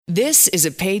This is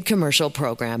a paid commercial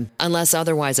program. Unless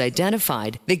otherwise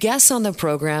identified, the guests on the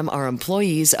program are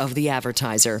employees of the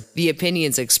advertiser. The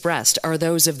opinions expressed are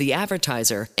those of the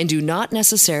advertiser and do not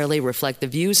necessarily reflect the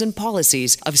views and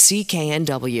policies of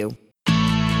CKNW.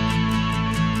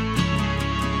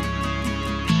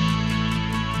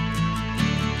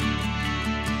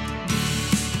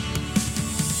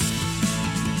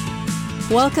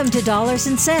 Welcome to Dollars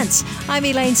and Cents. I'm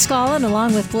Elaine Scollin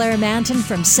along with Blair Manton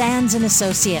from Sands &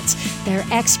 Associates. They're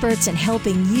experts in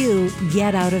helping you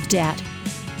get out of debt.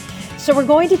 So we're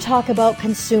going to talk about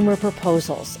consumer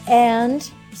proposals, and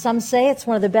some say it's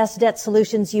one of the best debt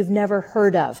solutions you've never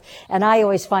heard of. And I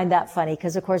always find that funny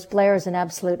because, of course, Blair is an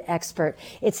absolute expert.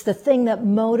 It's the thing that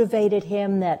motivated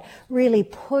him, that really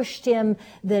pushed him,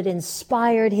 that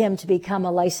inspired him to become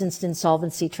a licensed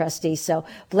insolvency trustee. So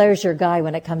Blair's your guy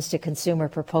when it comes to consumer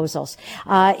proposals.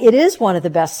 It is one of the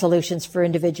best solutions for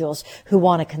individuals who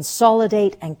want to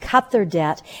consolidate and cut their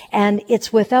debt, and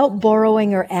it's without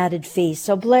borrowing or added fees.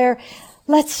 So Blair,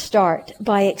 let's start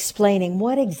by explaining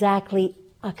what exactly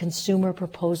a consumer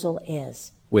proposal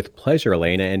is. With pleasure,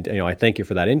 Elena, and I thank you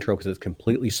for that intro because it's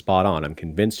completely spot on. I'm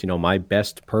convinced, my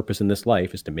best purpose in this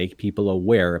life is to make people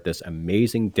aware of this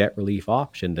amazing debt relief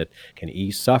option that can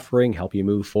ease suffering, help you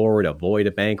move forward, avoid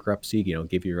a bankruptcy,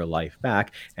 give you your life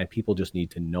back, and people just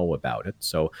need to know about it.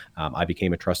 So I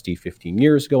became a trustee 15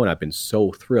 years ago, and I've been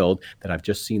so thrilled that I've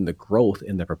just seen the growth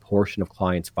in the proportion of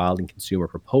clients filing consumer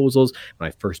proposals. When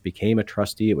I first became a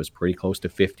trustee, it was pretty close to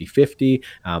 50-50.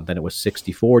 Then it was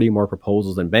 60-40, more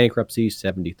proposals than bankruptcy,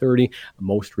 70-30.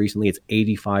 Most recently, it's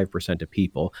 85% of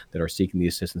people that are seeking the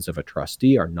assistance of a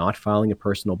trustee are not filing a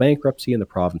personal bankruptcy in the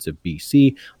province of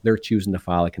BC. They're choosing to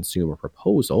file a consumer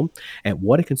proposal. And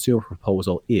what a consumer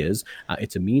proposal is,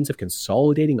 it's a means of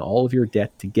consolidating all of your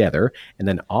debt together and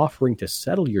then offering to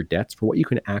settle your debts for what you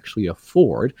can actually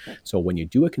afford. So when you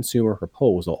do a consumer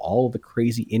proposal, all of the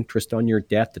crazy interest on your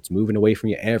debt that's moving away from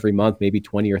you every month, maybe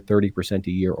 20 or 30%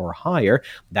 a year or higher,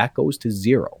 that goes to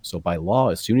zero. So by law,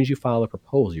 as soon as you file a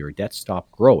proposal, your debts stop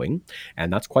growing,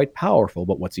 and that's quite powerful.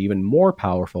 But what's even more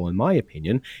powerful, in my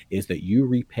opinion, is that you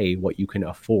repay what you can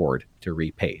afford to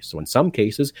repay. So in some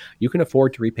cases, you can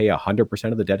afford to repay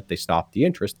 100% of the debt if they stop the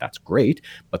interest. That's great.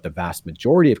 But the vast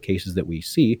majority of cases that we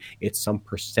see, it's some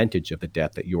percentage of the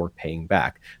debt that you're paying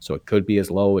back. So it could be as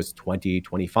low as 20,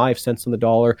 25 cents on the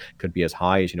dollar, could be as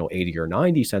high as 80 or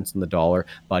 90 cents on the dollar.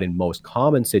 But in most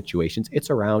common situations, it's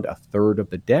around a third of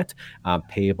the debt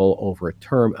payable over a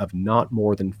term of not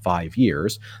more than 5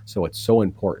 years. So it's so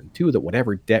important too that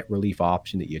whatever debt relief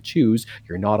option that you choose,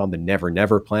 you're not on the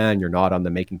never plan, you're not on the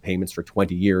making payments for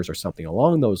 20 years or something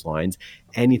along those lines.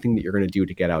 Anything that you're going to do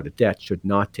to get out of debt should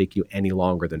not take you any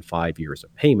longer than 5 years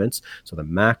of payments. So the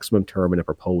maximum term in a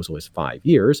proposal is 5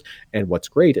 years. And what's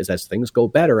great is as things go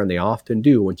better, and they often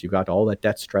do, once you've got all that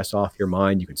debt stress off your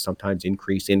mind, you can sometimes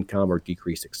increase income or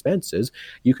decrease expenses.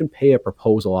 You can pay a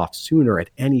proposal off sooner at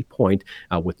any point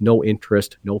with no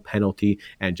interest, no penalty,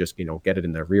 and just get it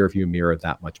in the rearview mirror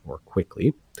that much more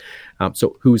quickly.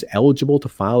 So who's eligible to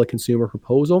file a consumer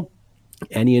proposal?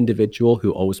 Any individual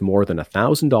who owes more than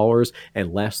 $1,000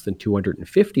 and less than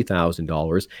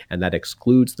 $250,000, and that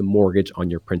excludes the mortgage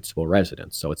on your principal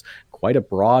residence. So it's quite a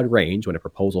broad range. When a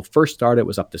proposal first started, it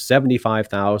was up to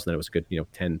 $75,000. It was a good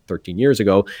 10, 13 years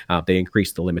ago. They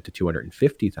increased the limit to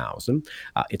 $250,000.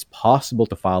 It's possible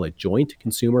to file a joint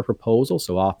consumer proposal.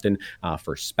 So often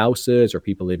for spouses or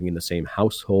people living in the same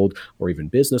household or even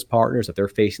business partners, if they're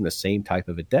facing the same type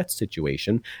of a debt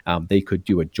situation, they could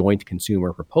do a joint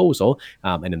consumer proposal.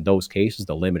 And in those cases,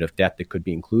 the limit of debt that could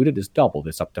be included is doubled.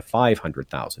 It's up to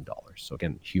 $500,000. So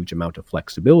again, huge amount of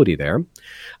flexibility there.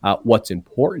 What's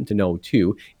important to know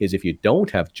too is if you don't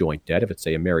have joint debt, if it's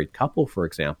say a married couple, for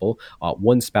example,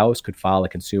 one spouse could file a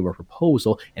consumer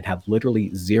proposal and have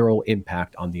literally zero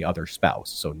impact on the other spouse.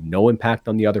 So no impact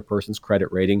on the other person's credit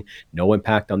rating, no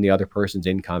impact on the other person's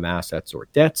income, assets, or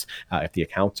debts. If the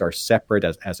accounts are separate,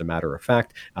 as a matter of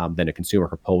fact, then a consumer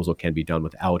proposal can be done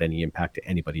without any impact to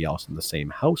anybody else in the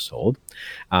same household.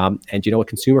 And a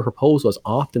consumer proposal is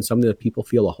often something that people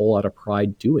feel a whole lot of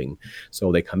pride doing.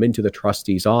 So they come into the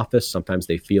trustee's office. Sometimes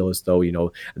they feel as though,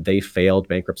 they failed.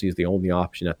 Bankruptcy is the only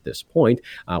option at this point,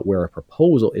 where a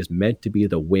proposal is meant to be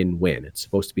the win-win. It's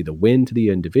supposed to be the win to the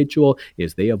individual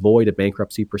is they avoid a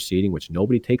bankruptcy proceeding, which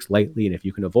nobody takes lightly. And if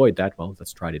you can avoid that, well,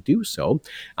 let's try to do so.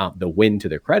 The win to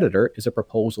the creditor is a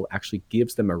proposal actually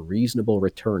gives them a reasonable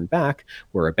return back,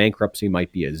 where a bankruptcy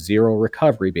might be a zero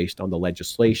recovery based on the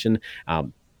legislation.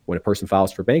 when a person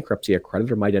files for bankruptcy, a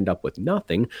creditor might end up with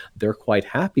nothing. They're quite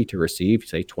happy to receive,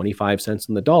 say, 25 cents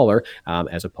on the dollar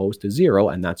as opposed to zero.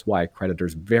 And that's why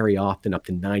creditors very often, up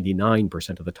to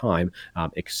 99% of the time,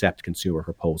 accept consumer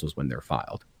proposals when they're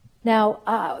filed.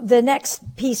 Now, the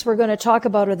next piece we're going to talk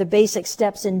about are the basic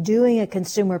steps in doing a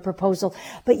consumer proposal.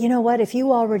 But you know what? If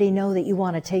you already know that you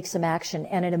want to take some action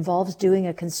and it involves doing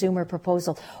a consumer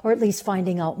proposal, or at least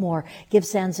finding out more, give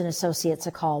Sands & Associates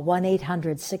a call,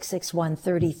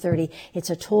 1-800-661-3030. It's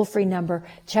a toll-free number.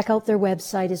 Check out their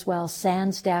website as well,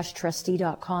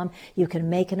 sands-trustee.com. You can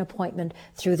make an appointment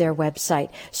through their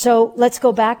website. So let's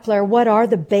go back, Blair. What are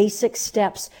the basic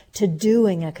steps to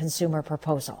doing a consumer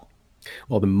proposal?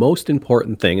 Well, the most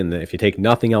important thing, and if you take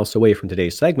nothing else away from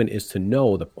today's segment, is to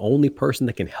know the only person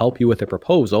that can help you with a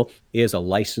proposal is a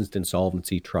licensed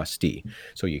insolvency trustee.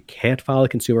 So you can't file a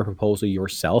consumer proposal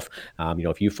yourself.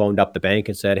 If you phoned up the bank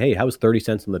and said, hey, how's 30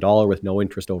 cents on the dollar with no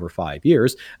interest over 5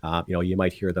 years? You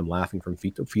might hear them laughing from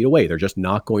feet away. They're just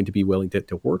not going to be willing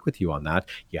to work with you on that.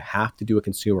 You have to do a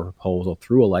consumer proposal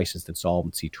through a licensed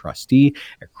insolvency trustee,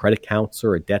 a credit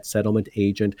counselor, a debt settlement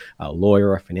agent, a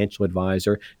lawyer, a financial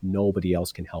advisor. Nobody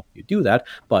else can help you do that.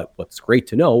 But what's great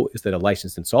to know is that a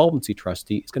licensed insolvency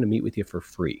trustee is going to meet with you for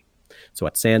free. So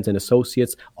at Sands &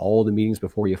 Associates, all the meetings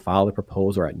before you file a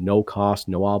proposal are at no cost,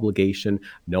 no obligation,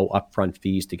 no upfront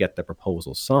fees to get the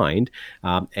proposal signed.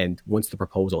 And once the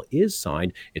proposal is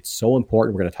signed, it's so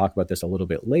important. We're going to talk about this a little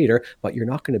bit later, but you're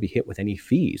not going to be hit with any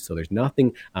fees. So there's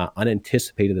nothing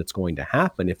unanticipated that's going to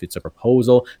happen. If it's a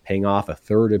proposal paying off a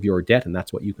third of your debt, and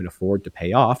that's what you can afford to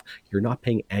pay off, you're not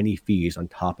paying any fees on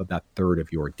top of that third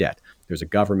of your debt. There's a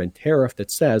government tariff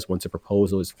that says once a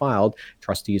proposal is filed,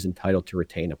 trustee is entitled to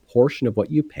retain a portion of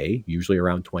what you pay, usually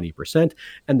around 20%,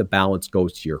 and the balance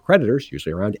goes to your creditors,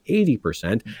 usually around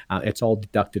 80%. It's all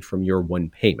deducted from your one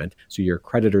payment. So your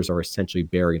creditors are essentially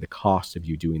bearing the cost of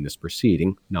you doing this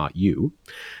proceeding, not you.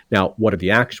 Now, what are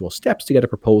the actual steps to get a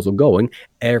proposal going?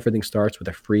 Everything starts with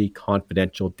a free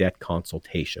confidential debt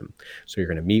consultation. So you're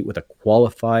going to meet with a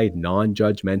qualified,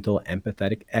 non-judgmental,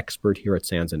 empathetic expert here at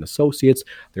Sands & Associates.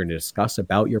 They're going to discuss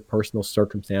about your personal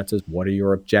circumstances. What are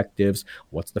your objectives?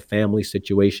 What's the family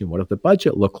situation? What does the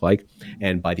budget look like?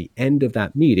 And by the end of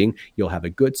that meeting, you'll have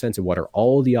a good sense of what are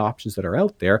all the options that are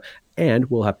out there.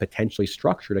 And we'll have potentially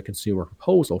structured a consumer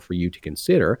proposal for you to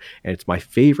consider. And it's my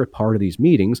favorite part of these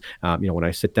meetings. When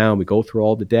I sit down, we go through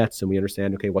all the debts and we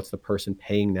understand, okay, what's the person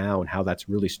paying now and how that's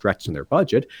really stretched in their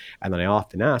budget. And then I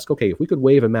often ask, okay, if we could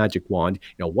wave a magic wand,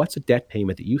 what's a debt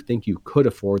payment that you think you could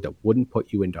afford that wouldn't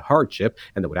put you into hardship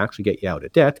and that would actually get you out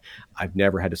of debt? I've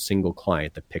never had a single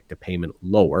client that picked a payment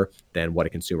lower than what a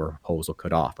consumer proposal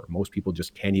could offer. Most people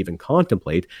just can't even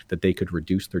contemplate that they could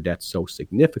reduce their debt so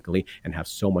significantly and have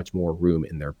so much more room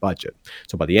in their budget.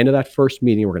 So by the end of that first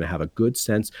meeting, we're going to have a good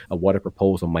sense of what a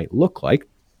proposal might look like.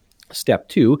 Step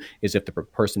two is if the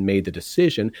person made the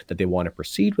decision that they want to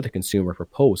proceed with a consumer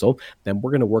proposal, then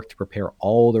we're going to work to prepare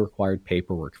all the required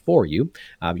paperwork for you.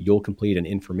 You'll complete an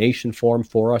information form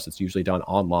for us. It's usually done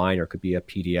online or it could be a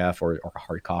PDF or a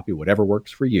hard copy, whatever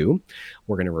works for you.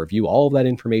 We're going to review all of that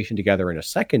information together in a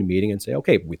second meeting and say,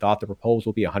 okay, we thought the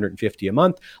proposal would be $150 a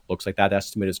month. Looks like that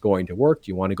estimate is going to work.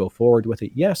 Do you want to go forward with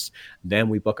it? Yes. Then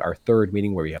we book our third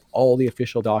meeting where we have all the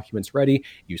official documents ready.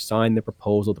 You sign the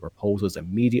proposal. The proposal is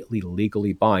immediately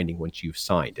legally binding once you've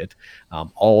signed it.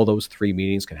 All those three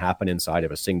meetings can happen inside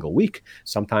of a single week.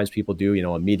 Sometimes people do,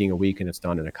 a meeting a week and it's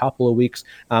done in a couple of weeks.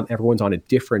 Everyone's on a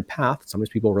different path. Sometimes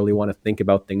people really want to think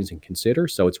about things and consider.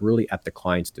 So it's really at the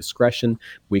client's discretion.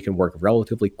 We can work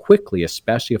relatively quickly,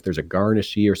 especially if there's a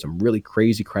garnishee or some really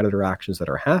crazy creditor actions that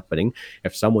are happening.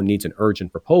 If someone needs an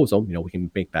urgent proposal, we can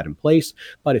make that in place.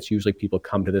 But it's usually people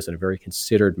come to this in a very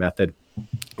considered method,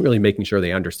 really making sure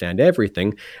they understand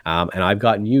everything. And I've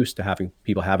gotten used to having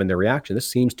people having their reaction.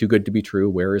 This seems too good to be true.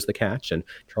 Where is the catch? And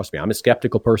trust me, I'm a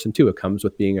skeptical person too. It comes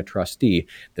with being a trustee.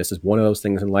 This is one of those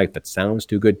things in life that sounds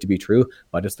too good to be true,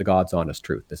 but it's the God's honest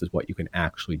truth. This is what you can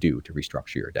actually do to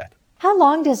restructure your debt. How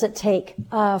long does it take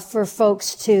for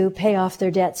folks to pay off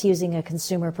their debts using a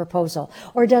consumer proposal?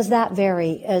 Or does that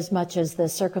vary as much as the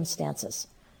circumstances?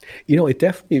 It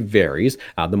definitely varies.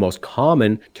 The most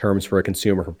common terms for a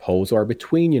consumer proposal are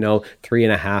between,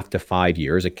 3.5 to 5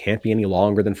 years. It can't be any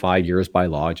longer than 5 years by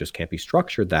law. It just can't be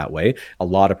structured that way. A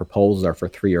lot of proposals are for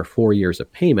 3 or 4 years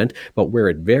of payment, but where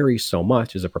it varies so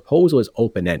much is a proposal is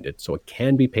open-ended. So it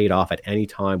can be paid off at any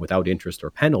time without interest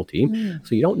or penalty.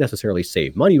 So you don't necessarily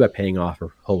save money by paying off a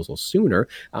proposal sooner,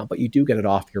 but you do get it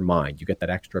off your mind. You get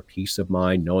that extra peace of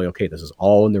mind knowing, okay, this is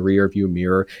all in the rear view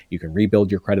mirror. You can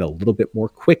rebuild your credit a little bit more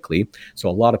quickly quickly. So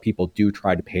a lot of people do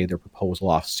try to pay their proposal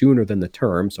off sooner than the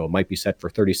term. So it might be set for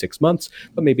 36 months,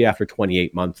 but maybe after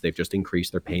 28 months, they've just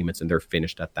increased their payments and they're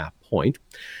finished at that point.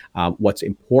 What's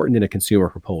important in a consumer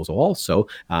proposal also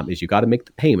is you got to make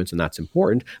the payments, and that's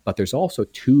important, but there's also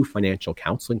 2 financial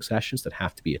counseling sessions that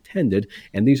have to be attended,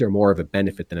 and these are more of a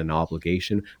benefit than an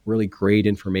obligation. Really great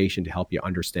information to help you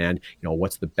understand,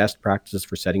 what's the best practices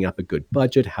for setting up a good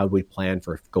budget, how do we plan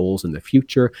for goals in the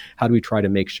future, how do we try to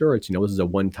make sure it's, this is a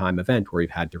one-time event where you've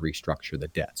had to restructure the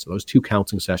debt. So those 2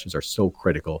 counseling sessions are so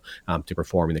critical to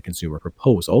performing the consumer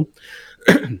proposal.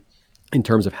 In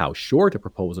terms of how short a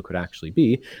proposal could actually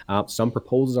be, some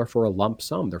proposals are for a lump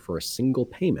sum. They're for a single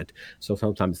payment. So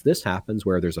sometimes this happens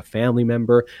where there's a family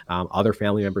member, other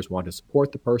family members want to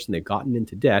support the person, they've gotten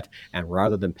into debt, and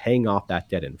rather than paying off that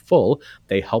debt in full,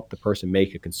 they help the person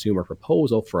make a consumer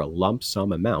proposal for a lump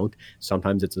sum amount.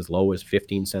 Sometimes it's as low as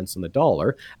 15 cents on the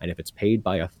dollar, and if it's paid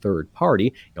by a third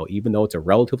party, even though it's a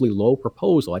relatively low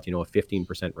proposal at, a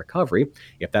 15% recovery,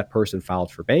 if that person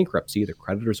filed for bankruptcy, the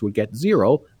creditors would get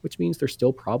 0, which means they're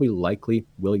still probably likely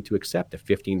willing to accept a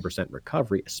 15%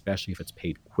 recovery, especially if it's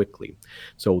paid quickly.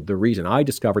 So the reason I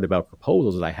discovered about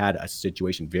proposals is I had a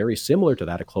situation very similar to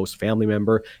that. A close family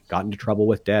member got into trouble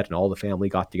with debt, and all the family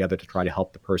got together to try to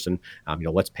help the person,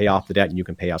 let's pay off the debt and you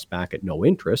can pay us back at no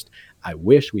interest. I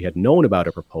wish we had known about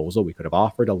a proposal. We could have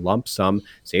offered a lump sum,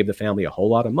 saved the family a whole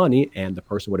lot of money, and the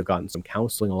person would have gotten some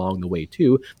counseling along the way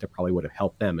too that probably would have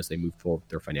helped them as they moved forward with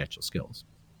their financial skills.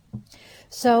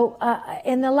 So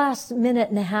in the last minute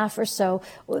and a half or so,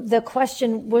 the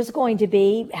question was going to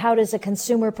be, how does a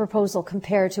consumer proposal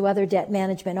compare to other debt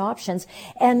management options?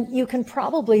 And you can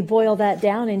probably boil that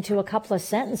down into a couple of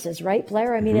sentences, right,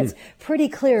 Blair? I mean, It's pretty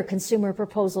clear consumer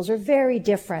proposals are very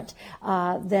different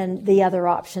than the other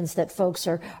options that folks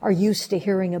are used to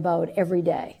hearing about every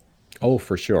day. Oh,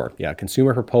 for sure. Yeah,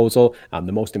 consumer proposal,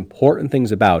 the most important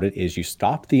things about it is you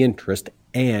stop the interest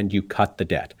and you cut the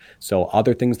debt. So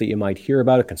other things that you might hear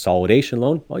about, a consolidation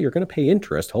loan, well, you're going to pay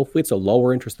interest. Hopefully it's a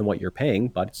lower interest than what you're paying,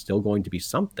 but it's still going to be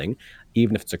something.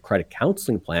 Even if it's a credit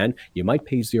counseling plan, you might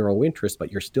pay 0 interest,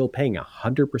 but you're still paying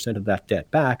 100% of that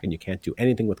debt back, and you can't do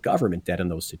anything with government debt in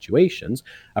those situations.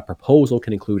 A proposal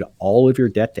can include all of your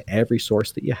debt to every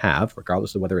source that you have,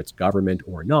 regardless of whether it's government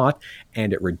or not,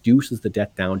 and it reduces the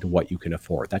debt down to what you can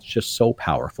afford. That's just so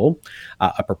powerful.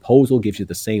 A proposal gives you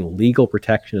the same legal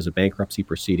protection as a bankruptcy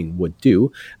proceeding would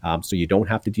do, so you don't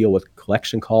have to deal with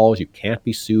collection calls, you can't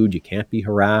be sued, you can't be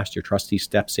harassed, your trustee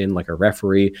steps in like a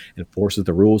referee and enforces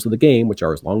the rules of the game, which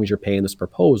are as long as you're paying this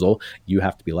proposal, you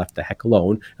have to be left the heck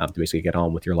alone to basically get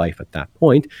on with your life at that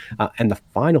point. And the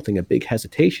final thing, a big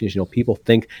hesitation is, people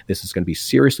think this is going to be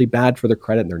seriously bad for their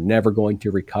credit and they're never going to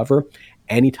recover.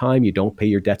 Anytime you don't pay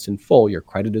your debts in full, your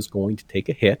credit is going to take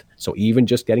a hit. So even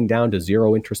just getting down to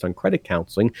 0 interest on credit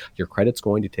counseling, your credit's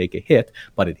going to take a hit,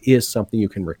 but it is something you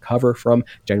can recover from.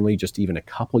 Generally, just even a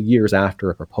couple years after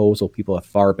a proposal, people have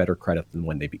far better credit than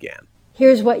when they began.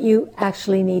 Here's what you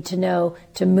actually need to know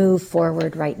to move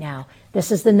forward right now.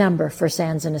 This is the number for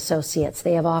Sands & Associates.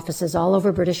 They have offices all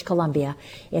over British Columbia.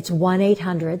 It's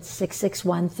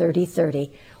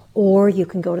 1-800-661-3030. Or you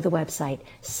can go to the website,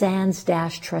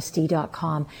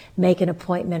 sands-trustee.com, make an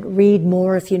appointment, read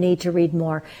more if you need to read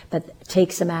more, but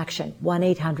take some action.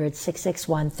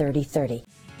 1-800-661-3030.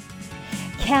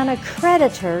 Can a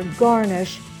creditor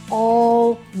garnish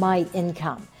all my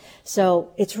income?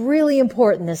 So it's really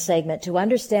important, this segment, to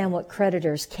understand what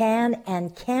creditors can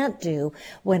and can't do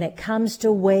when it comes to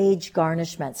wage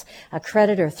garnishments. A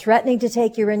creditor threatening to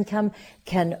take your income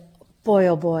can, boy,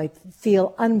 oh boy,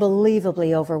 feel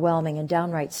unbelievably overwhelming and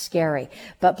downright scary.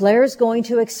 But Blair is going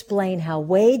to explain how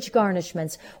wage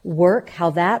garnishments work,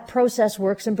 how that process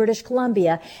works in British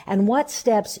Columbia, and what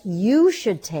steps you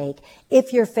should take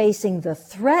if you're facing the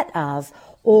threat of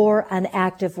or an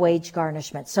active wage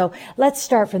garnishment. So let's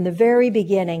start from the very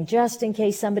beginning, just in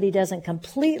case somebody doesn't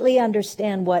completely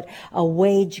understand what a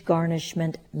wage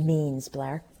garnishment means,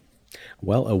 Blair.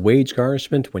 Well, a wage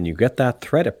garnishment, when you get that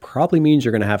threat, it probably means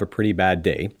you're going to have a pretty bad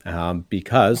day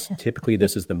because typically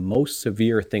this is the most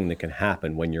severe thing that can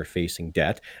happen when you're facing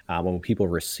debt. When people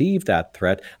receive that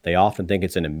threat, they often think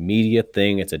it's an immediate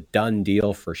thing. It's a done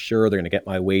deal for sure. They're going to get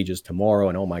my wages tomorrow.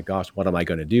 And oh my gosh, what am I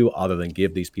going to do other than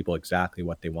give these people exactly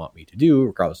what they want me to do,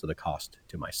 regardless of the cost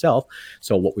to myself?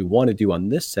 So what we want to do on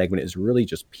this segment is really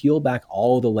just peel back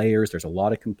all the layers. There's a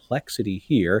lot of complexity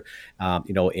here.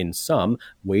 In some,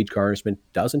 wage garnishment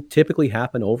doesn't typically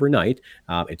happen overnight.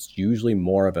 It's usually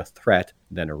more of a threat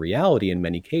than a reality in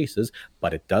many cases,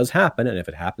 but it does happen. And if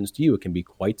it happens to you, it can be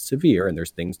quite severe. And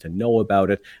there's things to know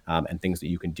about it and things that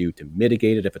you can do to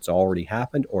mitigate it if it's already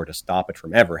happened or to stop it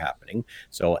from ever happening.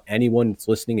 So anyone that's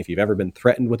listening, if you've ever been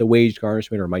threatened with a wage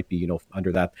garnishment or might be,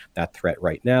 under that threat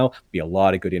right now, be a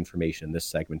lot of good information in this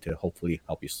segment to hopefully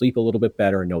help you sleep a little bit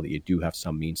better and know that you do have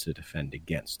some means to defend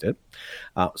against it.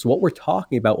 So what we're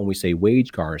talking about when we say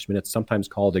wage garnishment, it's sometimes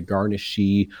called a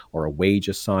garnishee or a wage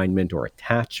assignment or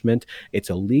attachment. It's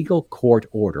a legal court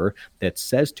order that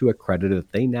says to a creditor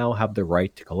that they now have the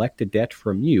right to collect a debt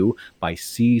from you by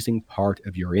seizing part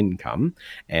of your income.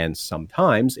 And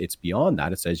sometimes it's beyond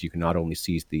that. It says you can not only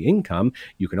seize the income,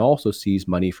 you can also seize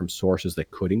money from sources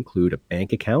that could include a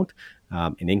bank account,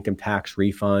 an income tax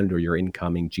refund, or your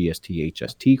incoming GST,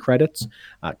 HST credits.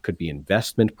 Could be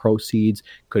investment proceeds,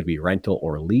 could be rental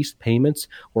or lease payments,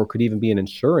 or could even be an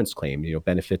insurance claim.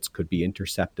 Benefits could be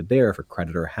intercepted there if a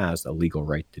creditor has a legal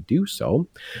right to do so.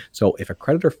 So if a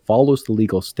creditor follows the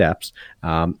legal steps,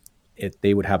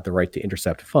 they would have the right to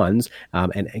intercept funds.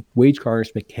 And wage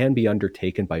garnishment can be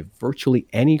undertaken by virtually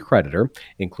any creditor,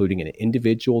 including an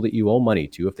individual that you owe money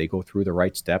to. If they go through the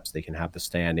right steps, they can have the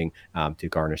standing to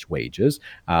garnish wages.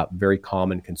 Very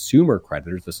common consumer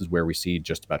creditors, this is where we see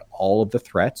just about all of the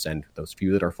threats, and those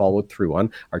few that are followed through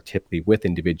on are typically with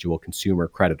individual consumer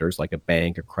creditors like a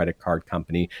bank, a credit card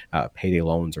company, payday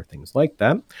loans, or things like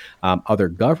that. Other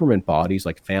government bodies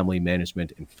like Family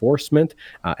Management Enforcement,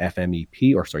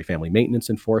 Family Maintenance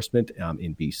Enforcement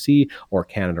in BC, or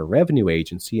Canada Revenue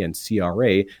Agency and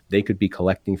CRA, they could be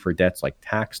collecting for debts like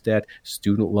tax debt,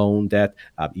 student loan debt,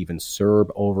 even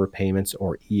CERB overpayments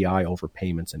or EI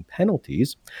overpayments and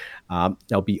penalties.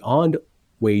 Now, beyond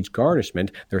wage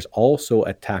garnishment, there's also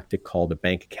a tactic called a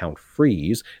bank account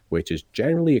freeze, which is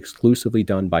generally exclusively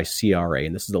done by CRA.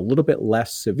 And this is a little bit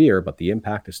less severe, but the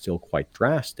impact is still quite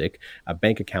drastic. A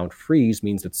bank account freeze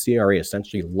means that CRA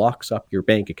essentially locks up your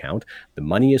bank account. The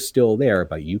money is still there,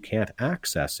 but you can't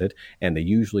access it. And they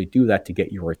usually do that to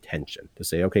get your attention, to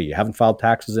say, okay, you haven't filed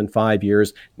taxes in 5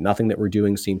 years. Nothing that we're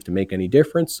doing seems to make any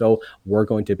difference. So we're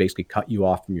going to basically cut you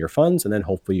off from your funds. And then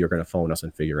hopefully you're going to phone us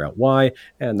and figure out why.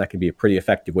 And that can be a pretty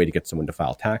effective way to get someone to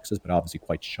file taxes, but obviously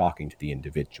quite shocking to the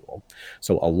individual.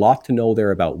 So a lot to know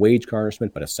there about wage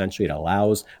garnishment, but essentially it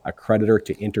allows a creditor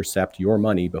to intercept your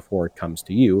money before it comes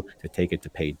to you to take it to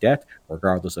pay debt,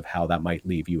 regardless of how that might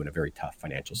leave you in a very tough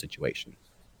financial situation.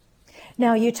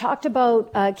 Now, you talked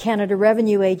about Canada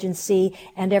Revenue Agency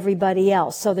and everybody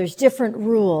else. So there's different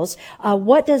rules.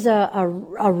 What does a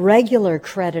regular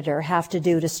creditor have to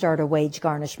do to start a wage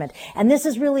garnishment? And this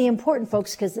is really important,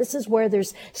 folks, because this is where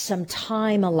there's some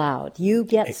time allowed. You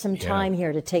get some time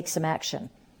here to take some action.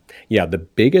 Yeah, the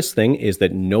biggest thing is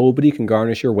that nobody can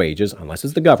garnish your wages unless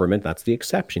it's the government. That's the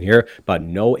exception here. But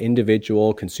no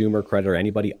individual, consumer creditor,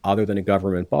 anybody other than a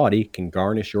government body can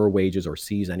garnish your wages or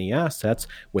seize any assets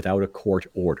without a court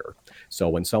order. So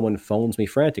when someone phones me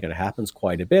frantic, and it happens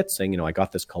quite a bit, saying, I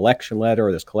got this collection letter,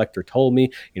 or this collector told me,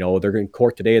 they're in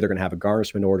court today, they're going to have a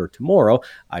garnishment order tomorrow.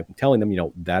 I'm telling them,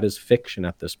 that is fiction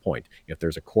at this point. If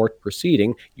there's a court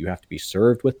proceeding, you have to be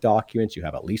served with documents. You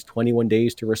have at least 21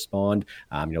 days to respond.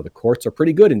 The courts are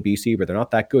pretty good in BC, but they're not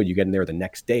that good. You get in there the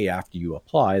next day after you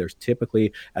apply. There's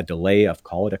typically a delay of,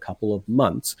 call it a couple of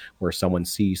months, where someone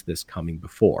sees this coming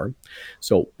before.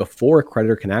 So before a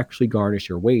creditor can actually garnish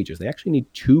your wages, they actually need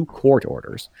 2 court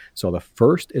orders. So the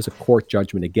first is a court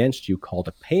judgment against you called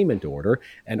a payment order.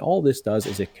 And all this does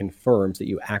is it confirms that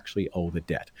you actually owe the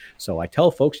debt. So I tell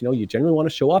folks, you generally want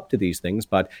to show up to these things,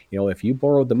 but if you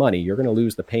borrowed the money, you're going to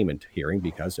lose the payment hearing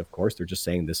because, of course, they're just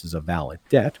saying this is a valid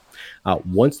debt.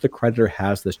 Once the creditor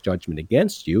has this judgment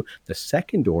against you, the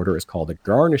second order is called a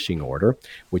garnishing order,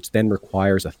 which then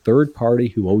requires a third party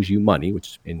who owes you money,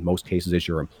 which in most cases is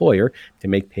your employer, to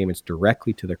make payments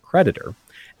directly to the creditor.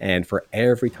 And for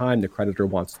every time the creditor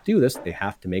wants to do this, they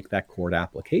have to make that court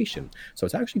application. So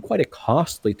it's actually quite a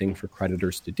costly thing for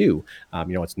creditors to do.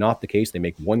 It's not the case they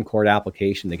make one court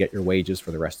application, they get your wages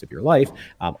for the rest of your life.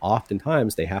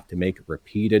 Oftentimes, they have to make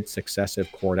repeated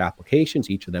successive court applications,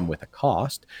 each of them with a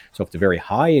cost. So if it's a very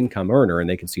high income earner and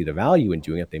they can see the value in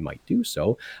doing it, they might do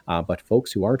so. But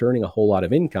folks who aren't earning a whole lot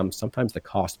of income, sometimes the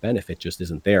cost benefit just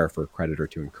isn't there for a creditor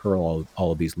to incur all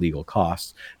of these legal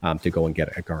costs to go and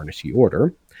get a garnishee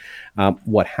order.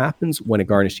 What happens when a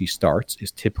garnishee starts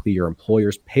is typically your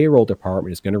employer's payroll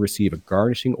department is going to receive a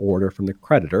garnishing order from the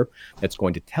creditor that's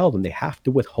going to tell them they have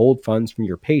to withhold funds from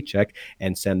your paycheck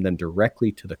and send them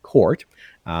directly to the court.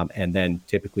 and then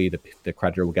typically the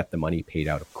creditor will get the money paid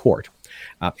out of court.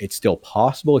 It's still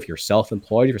possible if you're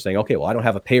self-employed, if you're saying, okay, well, I don't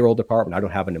have a payroll department, I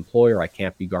don't have an employer, I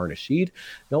can't be garnished.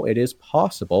 No, it is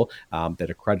possible that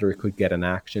a creditor could get an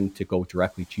action to go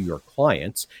directly to your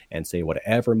clients and say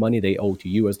whatever money they owe to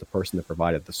you as the person that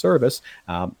provided the service,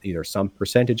 either some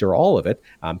percentage or all of it,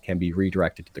 can be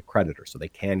redirected to the creditor. So they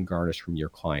can garnish from your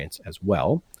clients as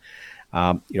well.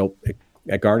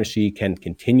 A garnishee can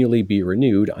continually be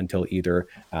renewed until either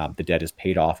the debt is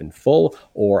paid off in full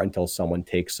or until someone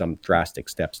takes some drastic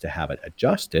steps to have it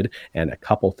adjusted. And a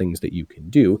couple things that you can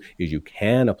do is you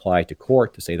can apply to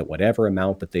court to say that whatever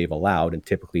amount that they've allowed, and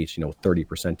typically it's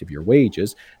 30% of your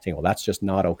wages, saying, well, that's just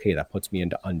not okay. That puts me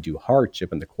into undue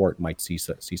hardship, and the court might see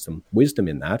some wisdom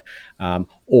in that.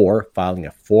 Or filing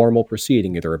a formal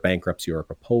proceeding, either a bankruptcy or a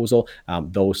proposal,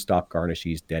 those stop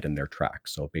garnishees dead in their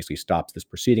tracks. So it basically stops this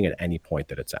proceeding at any point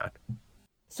that it's at.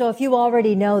 So if you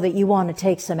already know that you want to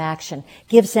take some action,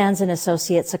 give Sands &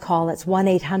 Associates a call. It's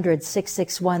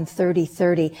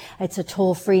 1-800-661-3030. It's a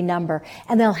toll-free number,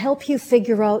 and they'll help you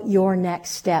figure out your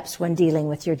next steps when dealing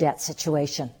with your debt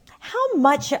situation. How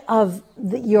much of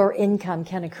your income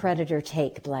can a creditor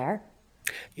take, Blair?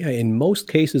 Yeah, in most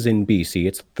cases in BC,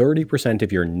 it's 30%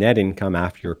 of your net income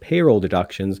after your payroll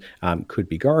deductions could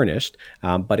be garnished,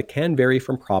 but it can vary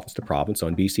from province to province. So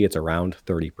in BC, it's around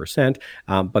 30%,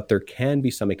 but there can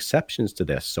be some exceptions to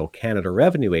this. So Canada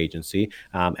Revenue Agency,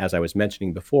 as I was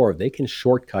mentioning before, they can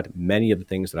shortcut many of the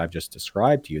things that I've just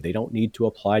described to you. They don't need to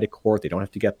apply to court. They don't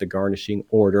have to get the garnishing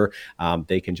order.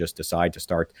 They can just decide to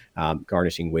start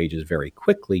garnishing wages very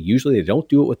quickly. Usually they don't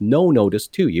do it with no notice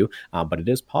to you, but it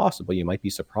is possible you might be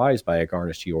surprised by a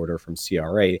garnishee order from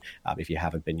CRA if you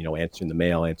haven't been, answering the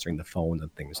mail, answering the phone,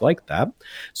 and things like that.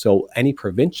 So any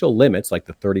provincial limits, like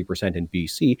the 30% in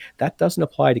BC, that doesn't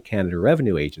apply to Canada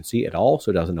Revenue Agency. It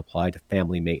also doesn't apply to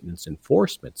family maintenance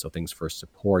enforcement. So things for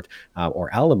support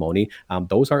or alimony,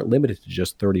 those aren't limited to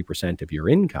just 30% of your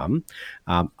income.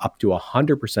 Up to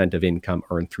 100% of income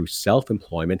earned through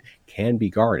self-employment can be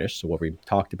garnished. So what we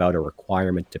talked about, a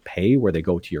requirement to pay, where they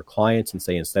go to your clients and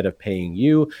say, instead of paying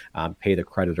you, pay the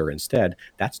creditor instead,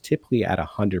 that's typically at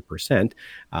 100%.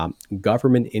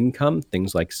 Government income,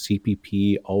 things like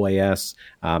CPP, OAS,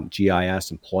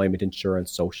 GIS, employment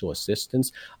insurance, social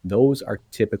assistance, those are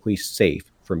typically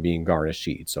safe from being garnished.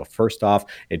 So first off,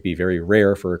 it'd be very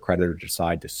rare for a creditor to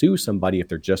decide to sue somebody if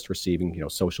they're just receiving,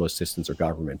 social assistance or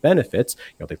government benefits.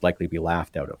 They'd likely be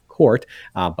laughed out of court.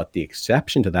 But the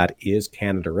exception to that is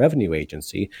Canada Revenue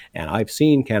Agency. And I've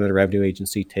seen Canada Revenue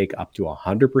Agency take up to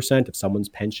 100% of someone's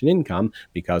pension income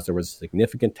because there was a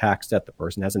significant tax debt the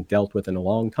person hasn't dealt with in a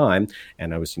long time.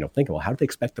 And I was, thinking, well, how do they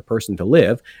expect the person to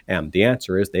live? And the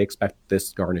answer is they expect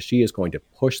this garnishee is going to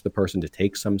push the person to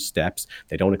take some steps.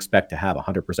 They don't expect to have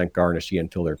 100% garnishee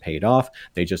until they're paid off.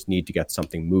 They just need to get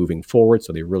something moving forward.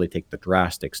 So they really take the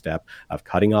drastic step of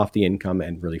cutting off the income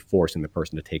and really forcing the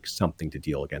person to take something to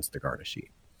deal against the garnishee.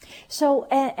 So,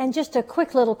 and just a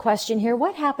quick little question here.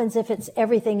 What happens if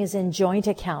everything is in joint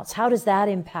accounts? How does that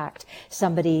impact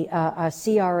somebody, a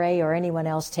CRA or anyone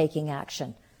else taking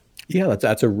action? Yeah,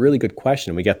 that's a really good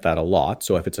question. We get that a lot.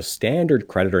 So if it's a standard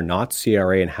creditor, not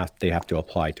CRA, and they have to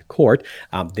apply to court,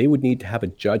 they would need to have a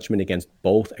judgment against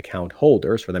both account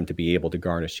holders for them to be able to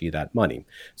garnishee that money.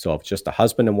 So if it's just a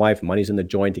husband and wife, money's in the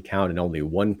joint account, and only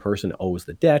one person owes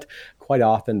the debt, quite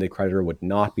often the creditor would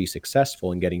not be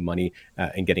successful in getting money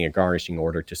and getting a garnishing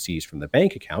order to seize from the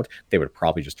bank account. They would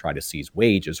probably just try to seize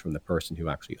wages from the person who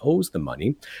actually owes the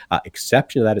money.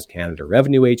 Exception to that is Canada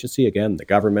Revenue Agency. Again, the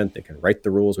government, they can write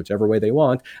the rules whichever way they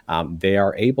want. They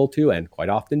are able to, and quite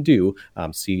often do,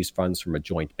 seize funds from a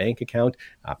joint bank account.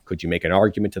 Could you make an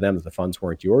argument to them that the funds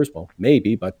weren't yours? Well,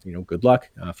 maybe, but good luck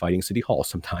fighting City Hall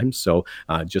sometimes. So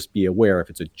just be aware, if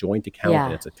it's a joint account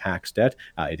and it's a tax debt,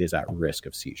 it is at risk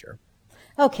of seizure.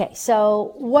 Okay,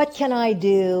 so what can I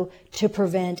do to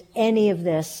prevent any of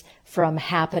this from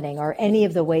happening, or any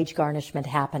of the wage garnishment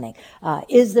happening?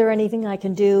 Is there anything I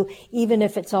can do, even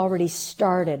if it's already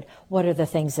started? What are the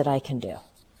things that I can do?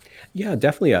 Yeah,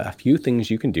 definitely a few things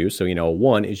you can do. So,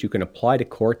 one is you can apply to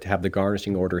court to have the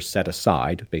garnishing order set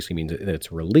aside. Basically means that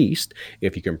it's released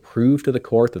if you can prove to the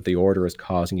court that the order is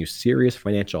causing you serious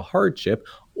financial hardship,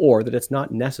 or that it's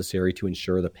not necessary to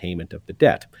ensure the payment of the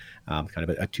debt. Kind of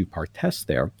a two-part test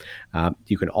there.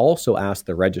 You can also ask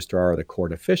the registrar or the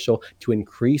court official to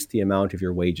increase the amount of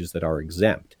your wages that are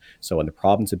exempt. So in the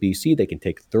province of BC, they can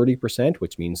take 30%,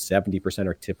 which means 70%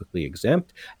 are typically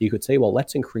exempt. You could say, well,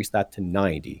 let's increase that to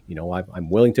 90. I'm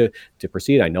willing to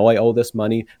proceed. I know I owe this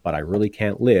money, but I really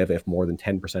can't live if more than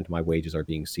 10% of my wages are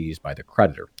being seized by the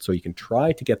creditor. So you can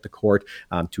try to get the court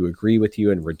to agree with you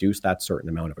and reduce that certain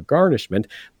amount of a garnishment.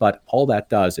 But all that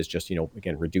does is just,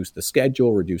 again, reduce the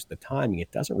schedule, reduce the timing.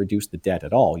 It doesn't reduce the debt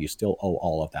at all. You still owe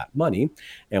all of that money.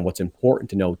 And what's important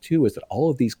to know too is that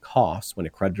all of these costs, when a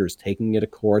creditor is taking you to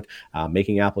court,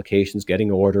 making applications,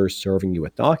 getting orders, serving you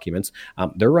with documents,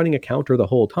 they're running a counter the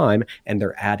whole time, and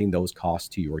they're adding those costs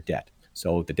to your debt.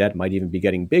 So the debt might even be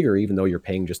getting bigger, even though you're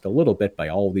paying just a little bit by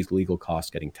all of these legal costs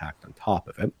getting tacked on top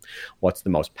of it. What's the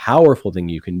most powerful thing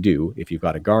you can do if you've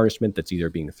got a garnishment that's either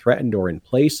being threatened or in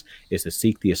place is to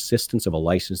seek the assistance of a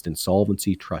licensed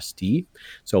insolvency trustee.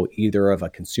 So either of a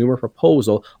consumer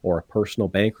proposal or a personal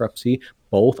bankruptcy,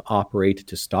 both operate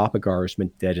to stop a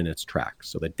garnishment dead in its tracks.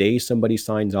 So the day somebody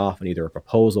signs off on either a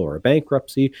proposal or a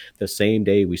bankruptcy, the same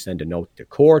day we send a note to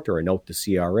court or a note to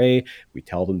CRA, we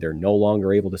tell them they're no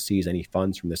longer able to seize any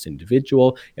funds from this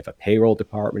individual. If a payroll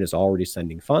department is already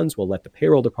sending funds, we'll let the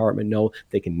payroll department know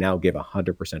they can now give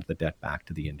 100% of the debt back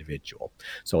to the individual.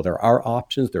 So there are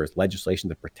options. There is legislation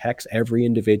that protects every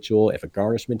individual. If a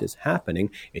garnishment is happening,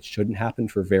 it shouldn't happen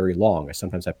for very long. I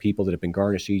sometimes have people that have been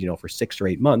garnished, for 6 or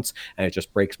 8 months, and it just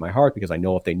breaks my heart because I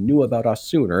know if they knew about us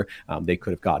sooner, they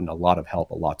could have gotten a lot of help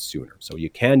a lot sooner. So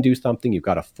you can do something. You've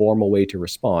got a formal way to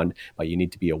respond, but you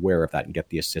need to be aware of that and get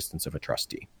the assistance of a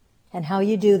trustee. And how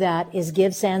you do that is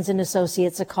give Sands &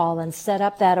 Associates a call and set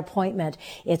up that appointment.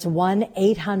 It's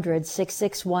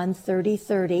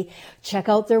 1-800-661-3030. Check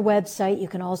out their website. You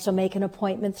can also make an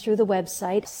appointment through the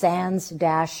website,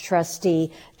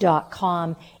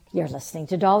 sands-trustee.com. You're listening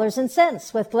to Dollars and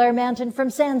Cents with Blair Manton from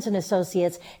Sands &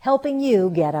 Associates, helping you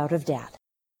get out of debt.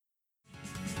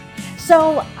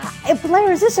 So,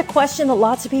 Blair, is this a question that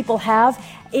lots of people have,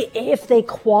 if they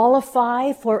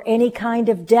qualify for any kind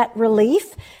of debt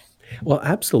relief? Well,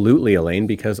 absolutely, Elaine,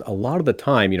 because a lot of the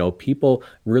time, people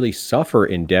really suffer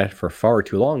in debt for far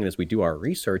too long. And as we do our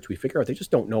research, we figure out they just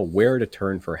don't know where to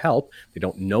turn for help. They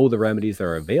don't know the remedies that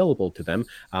are available to them,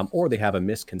 or they have a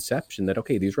misconception that,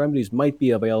 okay, these remedies might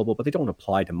be available, but they don't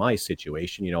apply to my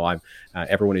situation.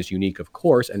 Everyone is unique, of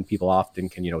course, and people often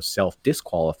can,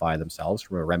 self-disqualify themselves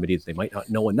from a remedy that they might not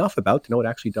know enough about to know it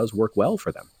actually does work well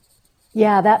for them.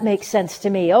 Yeah, that makes sense to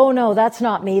me. Oh, no, that's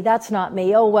not me. That's not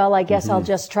me. Oh, well, I guess I'll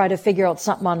just try to figure out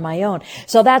something on my own.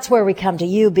 So that's where we come to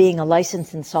you being a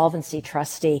licensed insolvency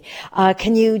trustee.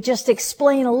 Can you just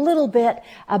explain a little bit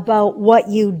about what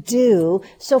you do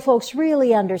so folks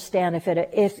really understand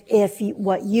if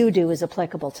what you do is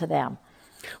applicable to them?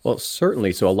 Well,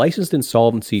 certainly. So a licensed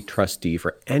insolvency trustee,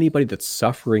 for anybody that's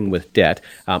suffering with debt,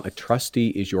 a trustee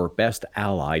is your best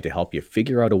ally to help you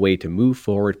figure out a way to move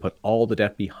forward, put all the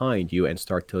debt behind you, and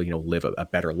start to live a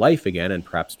better life again, and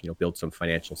perhaps build some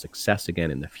financial success again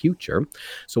in the future.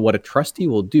 So what a trustee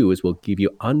will do is will give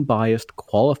you unbiased,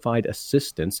 qualified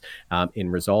assistance in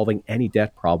resolving any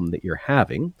debt problem that you're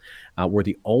having. We're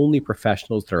the only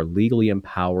professionals that are legally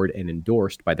empowered and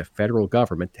endorsed by the federal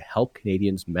government to help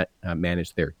Canadians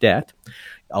manage their debt.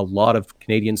 A lot of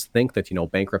Canadians think that,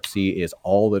 bankruptcy is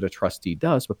all that a trustee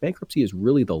does, but bankruptcy is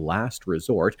really the last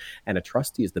resort, and a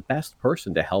trustee is the best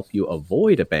person to help you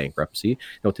avoid a bankruptcy.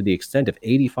 To the extent of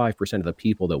 85% of the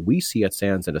people that we see at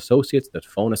Sands & Associates that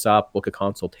phone us up, book a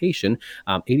consultation,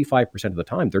 85% of the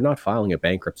time, they're not filing a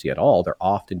bankruptcy at all. They're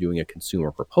often doing a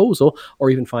consumer proposal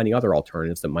or even finding other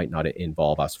alternatives that might not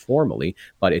involve us formally,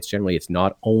 but it's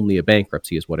not only a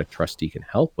bankruptcy is what a trustee can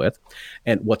help with.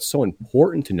 And what's so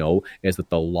important to know is that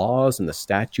the laws and the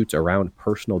statutes around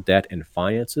personal debt and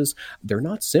finances, they're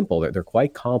not simple. They're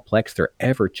quite complex. They're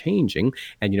ever changing.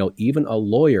 And, even a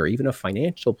lawyer, even a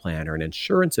financial planner, an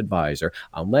insurance advisor,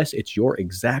 unless it's your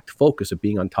exact focus of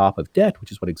being on top of debt,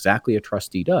 which is what exactly a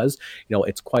trustee does,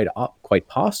 it's quite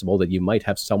possible that you might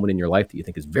have someone in your life that you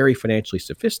think is very financially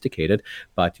sophisticated,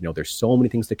 but, there's so many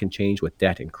things that can change with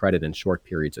debt and credit in short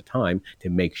periods of time. To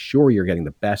make sure you're getting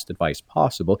the best advice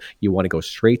possible, you want to go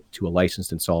straight to a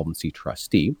licensed insolvency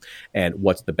trustee. And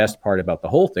what's the best part about the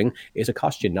whole thing is it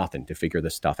costs you nothing to figure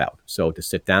this stuff out. So to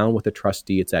sit down with a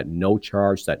trustee, it's at no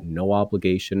charge, it's at no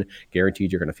obligation.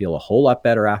 Guaranteed you're going to feel a whole lot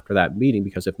better after that meeting,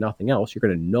 because if nothing else, you're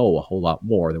going to know a whole lot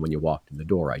more than when you walked in the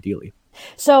door, ideally.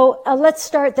 So let's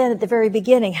start then at the very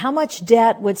beginning. How much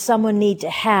debt would someone need to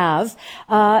have,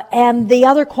 and the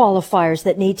other qualifiers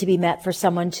that need to be met for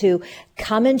someone to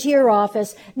come into your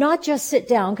office, not just sit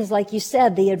down, because like you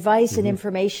said, the advice and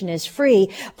information is free,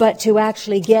 but to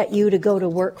actually get you to go to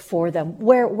work for them?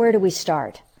 Where do we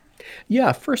start?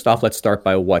 Yeah, first off, let's start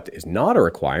by what is not a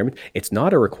requirement. It's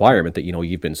not a requirement that,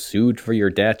 you've been sued for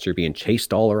your debts, you're being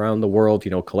chased all around the world,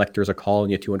 collectors are calling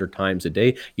you 200 times a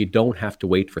day. You don't have to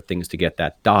wait for things to get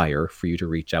that dire for you to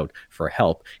reach out for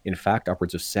help. In fact,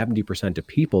 upwards of 70% of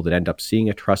people that end up seeing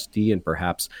a trustee and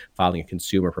perhaps filing a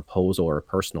consumer proposal or a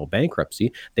personal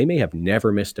bankruptcy, they may have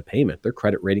never missed a payment. Their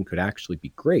credit rating could actually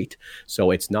be great. So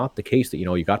it's not the case that,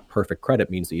 you got perfect credit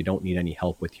means that you don't need any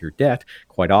help with your debt.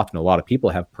 Quite often, a lot of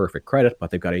people have perfect credit, but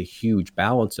they've got a huge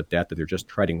balance of debt that they're just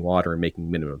treading water and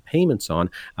making minimum payments on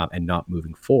and not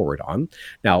moving forward on.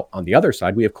 Now, on the other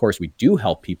side, we do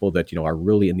help people that, are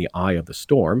really in the eye of the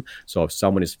storm. So if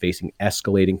someone is facing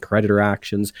escalating creditor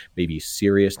actions, maybe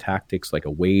serious tactics like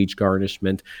a wage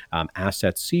garnishment,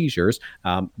 asset seizures,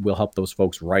 we'll help those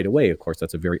folks right away. Of course,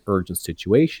 that's a very urgent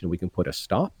situation. We can put a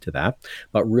stop to that,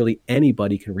 but really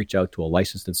anybody can reach out to a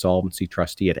licensed insolvency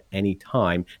trustee at any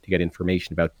time to get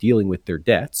information about dealing with their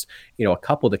debts. A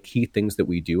couple of the key things that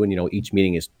we do, and each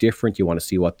meeting is different. You want to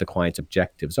see what the client's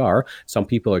objectives are. Some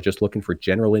people are just looking for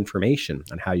general information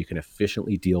on how you can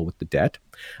efficiently deal with the debt.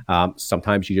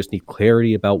 Sometimes you just need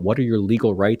clarity about what are your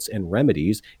legal rights and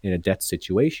remedies in a debt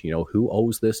situation. Who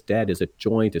owes this debt? Is it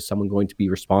joint? Is someone going to be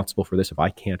responsible for this if I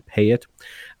can't pay it?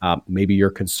 Maybe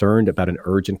you're concerned about an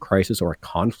urgent crisis or a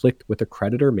conflict with a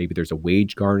creditor. Maybe there's a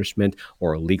wage garnishment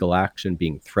or a legal action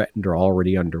being threatened or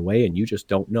already underway, and you just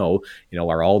don't know,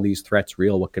 are all these threats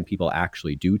real? What can people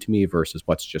actually do to me versus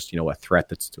what's just, a threat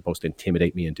that's supposed to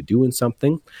intimidate me into doing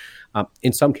something?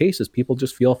 In some cases, people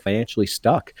just feel financially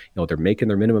stuck. They're making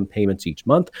their minimum payments each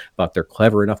month, but they're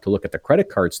clever enough to look at the credit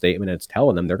card statement and it's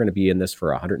telling them they're going to be in this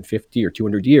for 150 or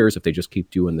 200 years if they just keep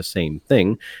doing the same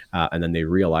thing. And then they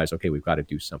realize, okay, we've got to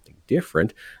do something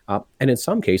different. And in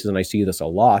some cases, and I see this a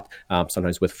lot,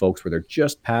 sometimes with folks where they're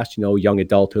just past, young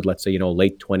adulthood, let's say,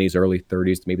 late 20s, early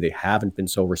 30s, maybe they haven't been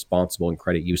so responsible in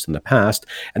credit use in the past,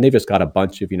 and they've just got a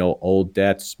bunch of, old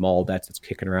debts, small debts that's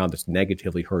kicking around that's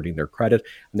negatively hurting their credit.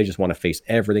 And they just want to face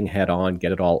everything head on,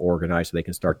 get it all organized so they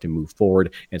can start to move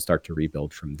forward and start to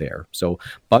rebuild from there. So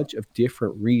a bunch of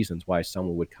different reasons why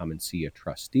someone would come and see a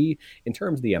trustee. In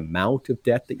terms of the amount of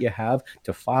debt that you have,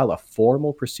 to file a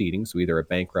formal proceeding, so either a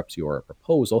bankruptcy or a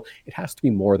proposal, it has to be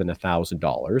more than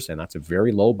 $1,000. And that's a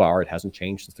very low bar. It hasn't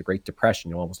changed since the Great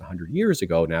Depression, almost 100 years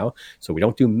ago now. So we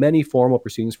don't do many formal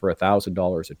proceedings for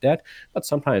 $1,000 of debt, but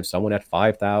sometimes someone at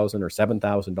 $5,000 or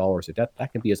 $7,000 of debt,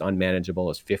 that can be as unmanageable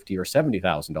as $50,000 or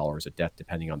 $70,000 of debt,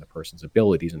 depending on the person's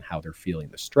abilities and how they're feeling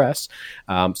the stress.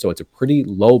 So it's a pretty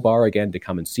low bar, again, to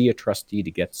come and see a trustee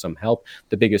to get some help.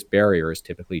 The biggest barrier is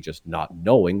typically just not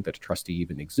knowing that a trustee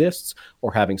even exists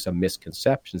or having some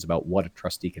misconceptions about what a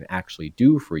trustee can actually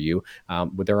do for you,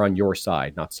 but they're on your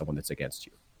side, not someone that's against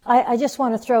you. I just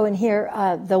want to throw in here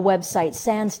the website,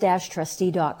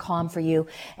 sands-trustee.com for you.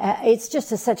 It's just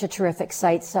such a terrific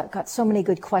site. It's got so many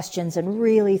good questions and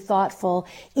really thoughtful,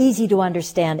 easy to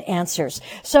understand answers.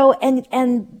 So,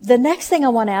 and the next thing I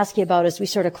want to ask you about as we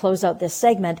sort of close out this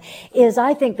segment is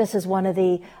I think this is one of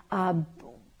the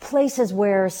places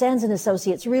where Sands &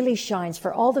 Associates really shines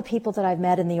for all the people that I've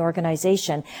met in the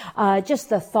organization. Just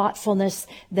the thoughtfulness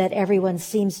that everyone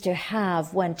seems to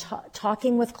have when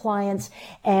talking with clients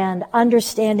and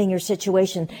understanding your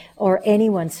situation or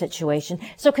anyone's situation.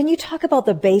 So can you talk about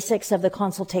the basics of the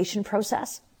consultation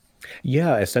process?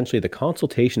 Yeah, essentially the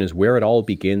consultation is where it all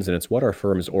begins, and it's what our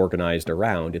firm is organized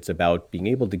around. It's about being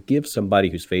able to give somebody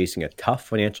who's facing a tough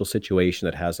financial situation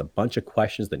that has a bunch of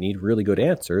questions that need really good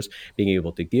answers, being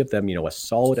able to give them, a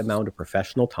solid amount of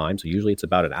professional time. So usually it's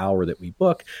about an hour that we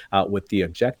book with the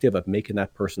objective of making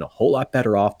that person a whole lot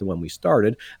better off than when we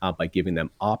started by giving them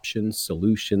options,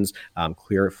 solutions,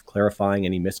 clarifying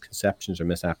any misconceptions or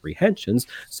misapprehensions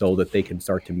so that they can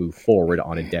start to move forward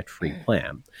on a debt-free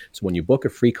plan. So when you book a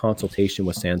free consultation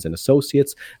with Sands &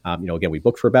 Associates. Again, we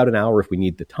book for about an hour if we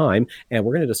need the time, and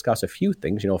we're going to discuss a few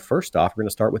things. First off, we're going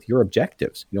to start with your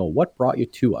objectives. What brought you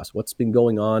to us? What's been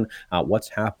going on? What's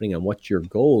happening? And what's your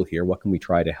goal here? What can we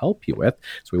try to help you with?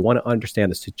 So we want to understand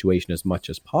the situation as much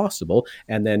as possible.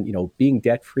 And then, being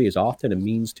debt-free is often a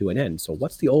means to an end. So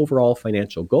what's the overall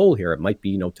financial goal here? It might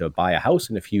be, to buy a house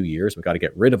in a few years. We've got to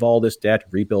get rid of all this debt,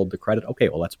 rebuild the credit. Okay,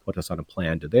 well, let's put us on a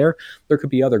plan to there. There could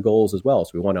be other goals as well.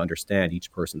 So we want to understand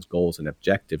each person's person's goals and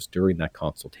objectives during that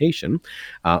consultation.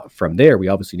 From there, we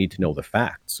obviously need to know the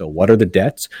facts. So what are the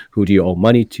debts? Who do you owe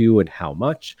money to and how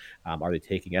much? Are they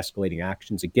taking escalating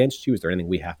actions against you? Is there anything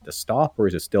we have to stop? Or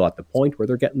is it still at the point where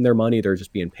they're getting their money, they're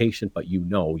just being patient, but you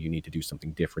need to do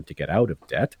something different to get out of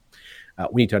debt?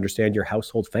 We need to understand your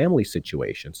household family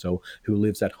situation. So who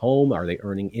lives at home? Are they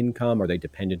earning income? Are they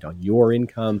dependent on your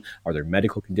income? Are there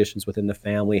medical conditions within the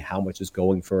family? How much is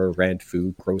going for rent,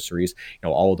 food, groceries?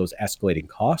 All of those escalating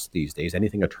costs these days.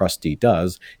 Anything a trustee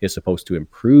does is supposed to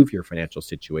improve your financial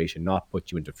situation, not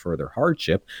put you into further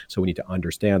hardship. So we need to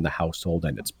understand the household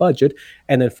and its budget.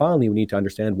 And then finally, we need to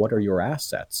understand what are your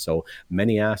assets. So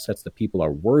many assets that people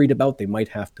are worried about they might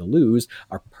have to lose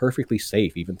are perfectly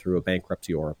safe, even through a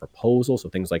bankruptcy or a proposal. So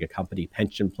things like a company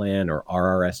pension plan or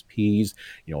RRSPs,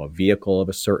 a vehicle of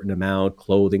a certain amount,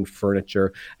 clothing,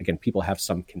 furniture. Again, people have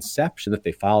some conception that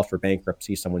they file for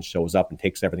bankruptcy, someone shows up and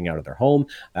takes everything out of their home.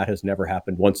 That has never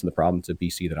happened once in the province of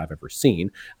BC that I've ever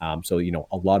seen. So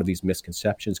a lot of these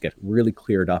misconceptions get really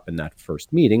cleared up in that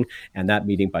first meeting. And that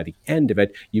meeting, by the end of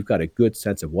it, you've got a good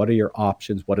sense of what are your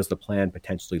options, what does the plan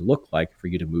potentially look like for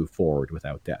you to move forward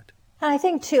without debt. And I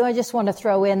think, too, I just want to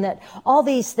throw in that all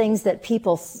these things that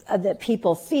people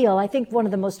feel, I think one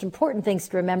of the most important things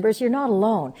to remember is you're not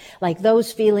alone. Like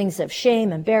those feelings of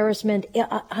shame, embarrassment,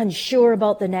 unsure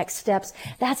about the next steps,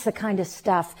 that's the kind of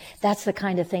stuff, that's the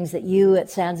kind of things that you at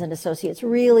Sands & Associates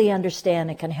really understand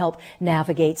and can help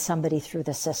navigate somebody through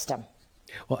the system.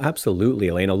 Well, absolutely,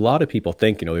 Elaine. A lot of people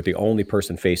think, they're the only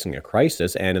person facing a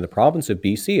crisis. And in the province of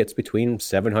BC, it's between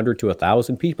 700 to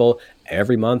 1,000 people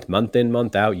every month in,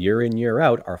 month out, year in, year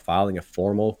out, are filing a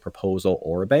formal proposal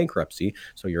or a bankruptcy.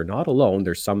 So you're not alone.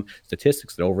 There's some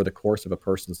statistics that over the course of a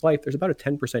person's life, there's about a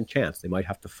 10% chance they might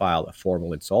have to file a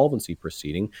formal insolvency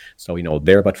proceeding. So,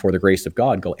 there, but for the grace of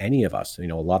God, go any of us. A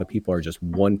lot of people are just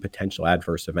one potential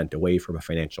adverse event away from a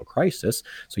financial crisis.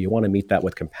 So you want to meet that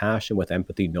with compassion, with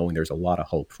empathy, knowing there's a lot of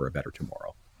hope for a better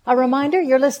tomorrow. A reminder,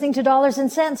 you're listening to Dollars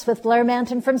and Cents with Blair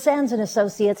Manton from Sands &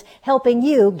 Associates, helping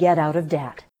you get out of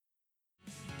debt.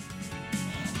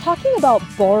 Talking about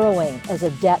borrowing as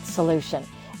a debt solution.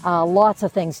 Lots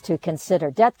of things to consider.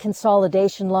 Debt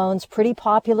consolidation loans, pretty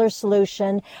popular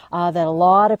solution that a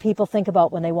lot of people think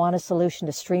about when they want a solution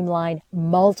to streamline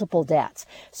multiple debts.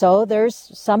 So there's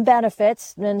some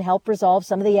benefits and help resolve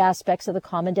some of the aspects of the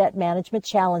common debt management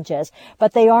challenges,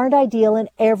 but they aren't ideal in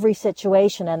every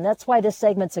situation, and that's why this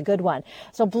segment's a good one.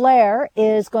 So Blair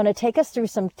is going to take us through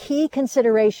some key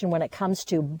consideration when it comes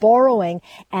to borrowing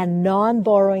and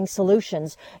non-borrowing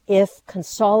solutions if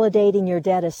consolidating your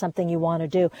debt is something you want to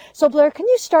do. So Blair, can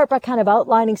you start by kind of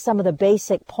outlining some of the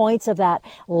basic points of that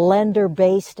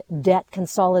lender-based debt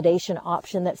consolidation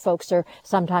option that folks are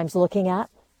sometimes looking at?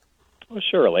 Well,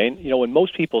 sure, Elaine. When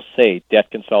most people say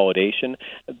debt consolidation,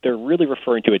 they're really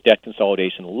referring to a debt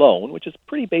consolidation loan, which is a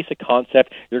pretty basic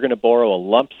concept. You're going to borrow a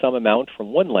lump sum amount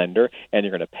from one lender, and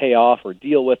you're going to pay off or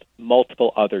deal with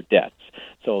multiple other debts.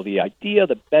 So the idea,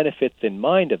 the benefits in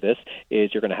mind of this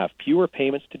is you're going to have fewer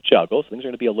payments to juggle, so things are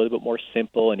going to be a little bit more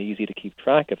simple and easy to keep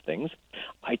track of things.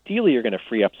 Ideally, you're going to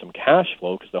free up some cash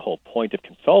flow because the whole point of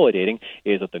consolidating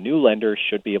is that the new lender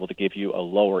should be able to give you a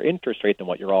lower interest rate than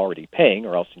what you're already paying,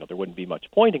 or else there wouldn't be much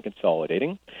point in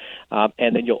consolidating.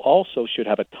 And then you'll also should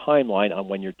have a timeline on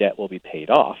when your debt will be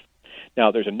paid off. Now,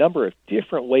 there's a number of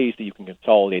different ways that you can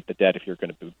consolidate the debt if you're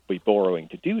going to be borrowing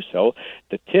to do so.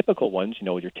 The typical ones,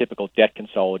 your typical debt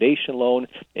consolidation loan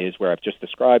is where I've just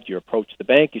described. You approach the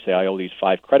bank, you say, I owe these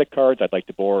 5 credit cards, I'd like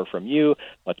to borrow from you,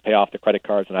 let's pay off the credit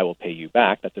cards and I will pay you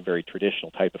back. That's a very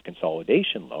traditional type of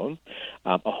consolidation loan.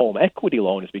 A home equity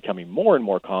loan is becoming more and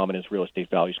more common as real estate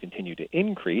values continue to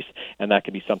increase, and that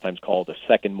can be sometimes called a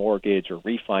second mortgage or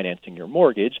refinancing your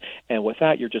mortgage. And with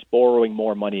that, you're just borrowing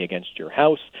more money against your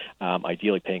house,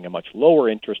 ideally paying a much lower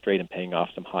interest rate and paying off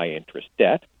some high-interest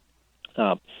debt.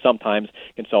 Sometimes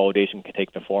consolidation can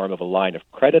take the form of a line of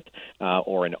credit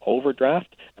or an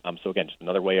overdraft. So again, just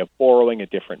another way of borrowing, a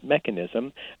different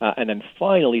mechanism. And then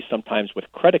finally, sometimes with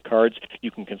credit cards, you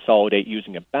can consolidate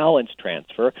using a balance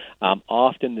transfer.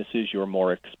 Often this is your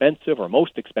more expensive or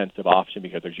most expensive option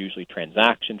because there's usually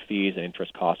transaction fees and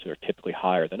interest costs that are typically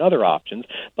higher than other options.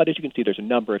 But as you can see, there's a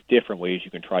number of different ways you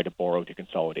can try to borrow to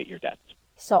consolidate your debts.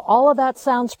 So all of that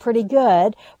sounds pretty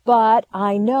good, but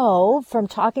I know from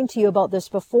talking to you about this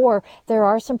before, there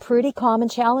are some pretty common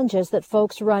challenges that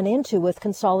folks run into with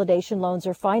consolidation loans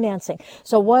or financing.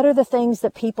 So what are the things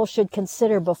that people should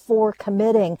consider before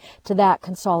committing to that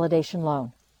consolidation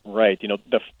loan? Right.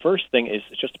 The first thing is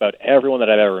just about everyone that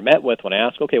I've ever met with when I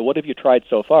ask, okay, what have you tried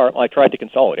so far? Well, I tried to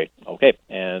consolidate. Okay.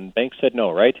 And banks said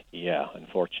no, right? Yeah,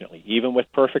 unfortunately. Even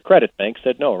with perfect credit, banks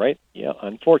said no, right? Yeah,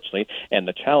 unfortunately. And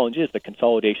the challenge is that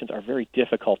consolidations are very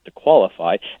difficult to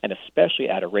qualify, and especially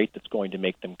at a rate that's going to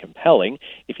make them compelling.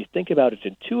 If you think about it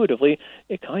intuitively,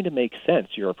 it kind of makes sense.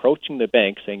 You're approaching the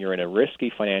bank saying you're in a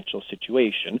risky financial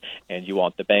situation, and you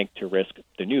want the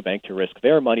new bank to risk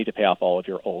their money to pay off all of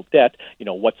your old debt.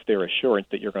 What's their assurance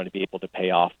that you're going to be able to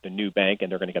pay off the new bank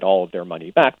and they're going to get all of their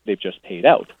money back they've just paid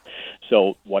out?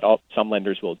 So what some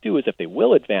lenders will do is if they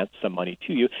will advance some money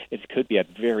to you, it could be at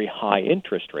very high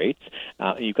interest rates.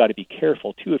 You've got to be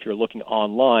careful, too, if you're looking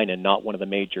online and not one of the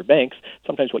major banks.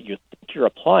 Sometimes what you think you're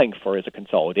applying for is a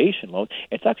consolidation loan.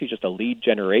 It's actually just a lead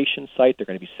generation site. They're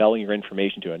going to be selling your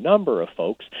information to a number of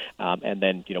folks, and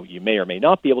then you may or may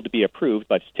not be able to be approved,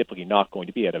 but it's typically not going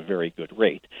to be at a very good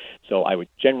rate. So I would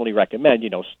generally recommend,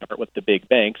 start with the big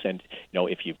banks, and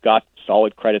if you've got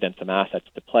solid credit and some assets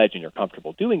to pledge and you're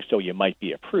comfortable doing so, you might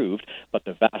be approved. But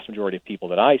the vast majority of people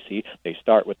that I see, they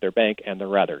start with their bank and they're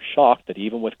rather shocked that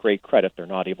even with great credit, they're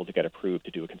not able to get approved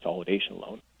to do a consolidation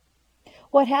loan.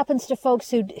 What happens to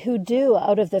folks who do,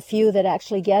 out of the few that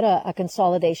actually get a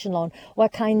consolidation loan?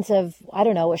 What kinds of,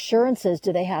 assurances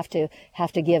do they have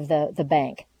to give the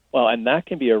bank? Well, and that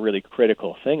can be a really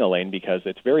critical thing, Elaine, because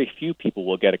it's very few people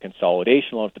will get a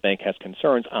consolidation loan if the bank has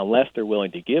concerns unless they're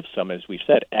willing to give some, as we've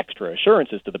said, extra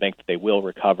assurances to the bank that they will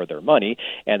recover their money.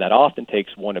 And that often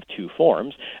takes one of two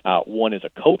forms. One is a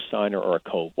co-signer or a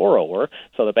co-borrower.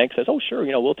 So the bank says, oh, sure,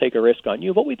 we'll take a risk on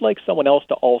you, but we'd like someone else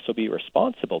to also be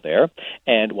responsible there.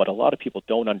 And what a lot of people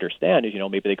don't understand is,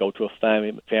 maybe they go to a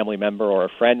family member or a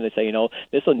friend and they say,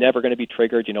 this is never going to be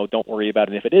triggered. Don't worry about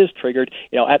it. And if it is triggered,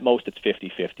 at most it's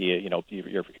 50-50.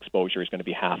 Your exposure is going to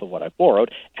be half of what I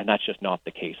borrowed, and that's just not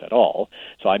the case at all.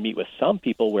 So I meet with some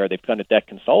people where they've done a debt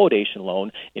consolidation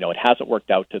loan, it hasn't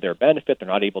worked out to their benefit, they're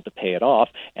not able to pay it off,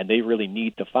 and they really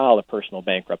need to file a personal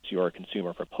bankruptcy or a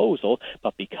consumer proposal,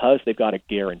 but because they've got a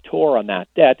guarantor on that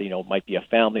debt, it might be a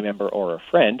family member or a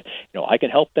friend, I can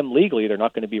help them legally, they're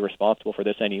not going to be responsible for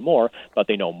this anymore, but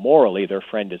they know morally their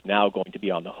friend is now going to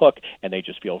be on the hook, and they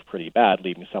just feel pretty bad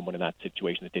leaving someone in that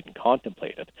situation that didn't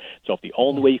contemplate it. So if the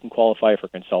only way you can qualify for a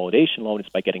consolidation loan is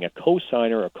by getting a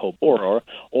co-signer or co-borrower,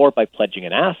 or by pledging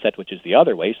an asset, which is the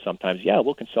other way. Sometimes,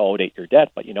 we'll consolidate your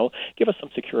debt, but give us some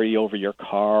security over your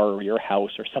car or your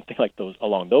house or something like those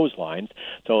along those lines.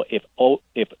 So if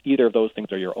either of those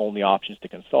things are your only options to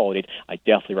consolidate, I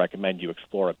definitely recommend you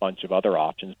explore a bunch of other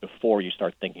options before you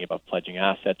start thinking about pledging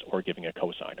assets or giving a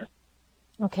co-signer.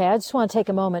 Okay, I just want to take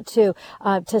a moment, too,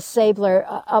 to say, Blair,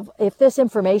 if this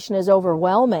information is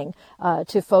overwhelming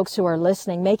to folks who are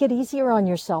listening, make it easier on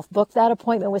yourself. Book that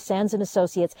appointment with Sands &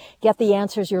 Associates. Get the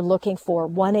answers you're looking for,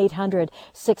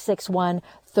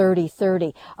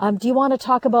 1-800-661-3030. Do you want to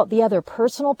talk about the other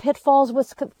personal pitfalls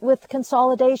with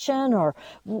consolidation, or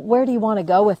where do you want to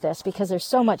go with this? Because there's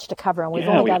so much to cover, and we've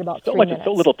only got about 3 minutes.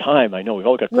 So little time. I know we've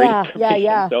all got great information.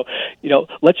 Yeah. So,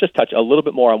 let's just touch a little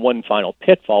bit more on one final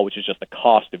pitfall, which is just the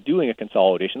cost of doing a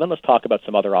consolidation. Then let's talk about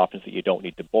some other options that you don't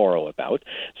need to borrow about.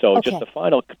 So just the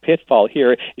final pitfall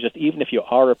here is just even if you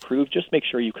are approved, just make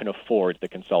sure you can afford the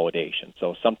consolidation.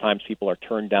 So sometimes people are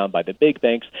turned down by the big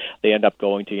banks. They end up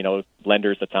going to,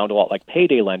 lenders that sound a lot like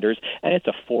payday lenders, and it's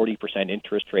a 40%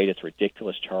 interest rate. It's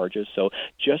ridiculous charges. So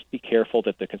just be careful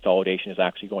that the consolidation is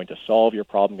actually going to solve your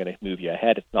problem, going to move you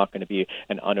ahead. It's not going to be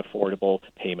an unaffordable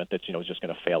payment that's, just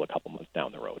going to fail a couple months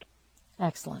down the road.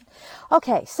 Excellent.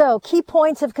 Okay, so key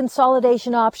points of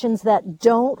consolidation options that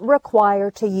don't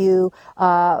require to you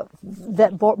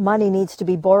that money needs to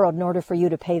be borrowed in order for you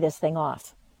to pay this thing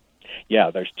off.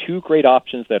 Yeah, there's two great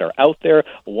options that are out there.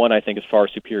 One I think is far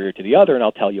superior to the other, and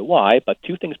I'll tell you why. But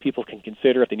two things people can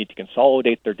consider if they need to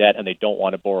consolidate their debt and they don't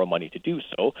want to borrow money to do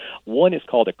so. One is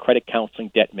called a credit counseling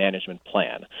debt management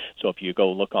plan. So if you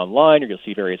go look online, or you'll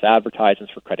see various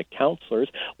advertisements for credit counselors,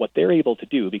 what they're able to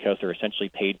do, because they're essentially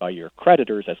paid by your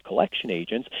creditors as collection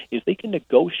agents, is they can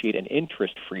negotiate an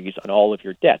interest freeze on all of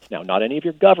your debts. Now, not any of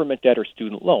your government debt or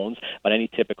student loans, but any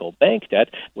typical bank debt.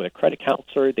 With a credit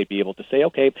counselor, they'd be able to say,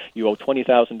 okay, you owe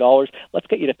 $20,000. Let's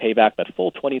get you to pay back that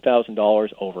full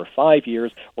 $20,000 over 5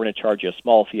 years. We're going to charge you a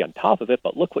small fee on top of it,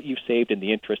 but look what you've saved in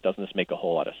the interest. Doesn't this make a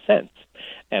whole lot of sense?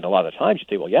 And a lot of times you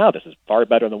say, well, yeah, this is far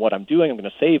better than what I'm doing. I'm going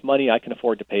to save money. I can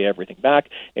afford to pay everything back.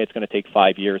 It's going to take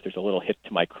 5 years. There's a little hit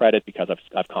to my credit because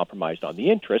I've compromised on the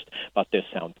interest, but this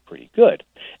sounds pretty good.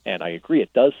 And I agree,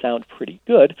 it does sound pretty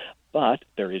good. but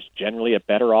there is generally a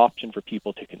better option for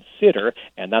people to consider,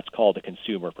 and that's called a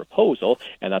consumer proposal,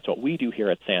 and that's what we do here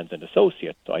at Sands &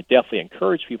 Associates. So I definitely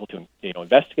encourage people to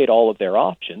investigate all of their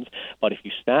options, but if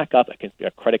you stack up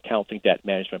a credit counseling debt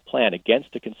management plan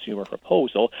against a consumer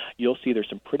proposal, you'll see there's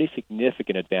some pretty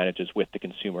significant advantages with the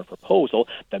consumer proposal,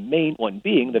 the main one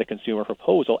being that a consumer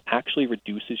proposal actually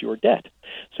reduces your debt.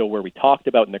 So where we talked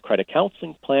about in the credit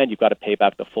counseling plan, you've got to pay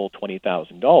back the full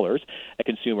 $20,000. A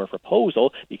consumer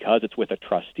proposal, because it's with a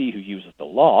trustee who uses the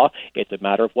law, it's a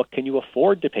matter of what can you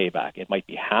afford to pay back. It might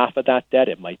be half of that debt.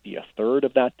 It might be a third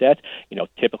of that debt.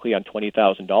 Typically on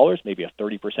 $20,000, maybe a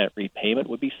 30% repayment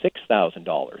would be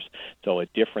 $6,000. So a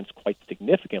difference quite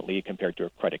significantly compared to a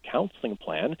credit counseling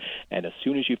plan. And as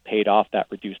soon as you've paid off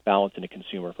that reduced balance in a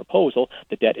consumer proposal,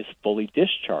 the debt is fully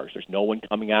discharged. There's no one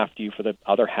coming after you for the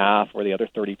other half or the other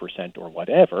 30% or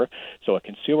whatever. So a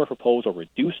consumer proposal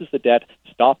reduces the debt,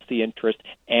 stops the interest,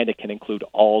 and it can include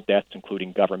all debts,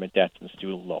 including government debts and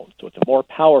student loans. So it's a more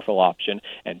powerful option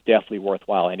and definitely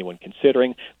worthwhile anyone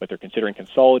considering, whether they're considering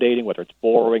consolidating, whether it's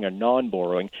borrowing or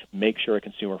non-borrowing, make sure a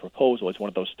consumer proposal is one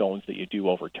of those stones that you do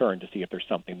overturn to see if there's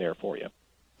something there for you.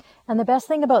 And the best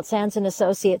thing about Sands &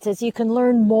 Associates is you can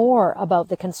learn more about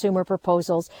the consumer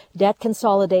proposals, debt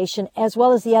consolidation, as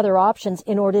well as the other options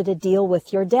in order to deal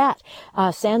with your debt.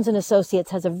 Sands & Associates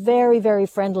has a very, very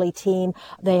friendly team.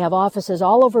 They have offices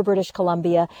all over British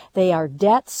Columbia. They are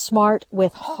debt smart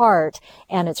with heart,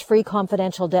 and it's free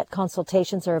confidential debt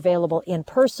consultations are available in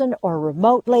person or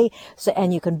remotely.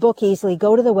 And you can book easily.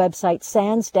 Go to the website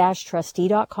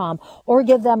sands-trustee.com or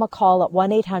give them a call at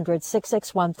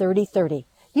 1-800-661-3030.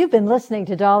 You've been listening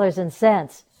to Dollars and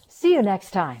Cents. See you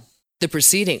next time. The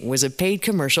proceeding was a paid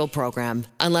commercial program.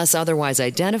 Unless otherwise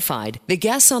identified, the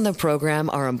guests on the program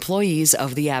are employees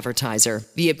of the advertiser.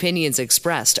 The opinions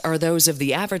expressed are those of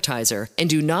the advertiser and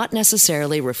do not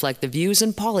necessarily reflect the views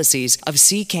and policies of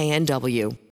CKNW.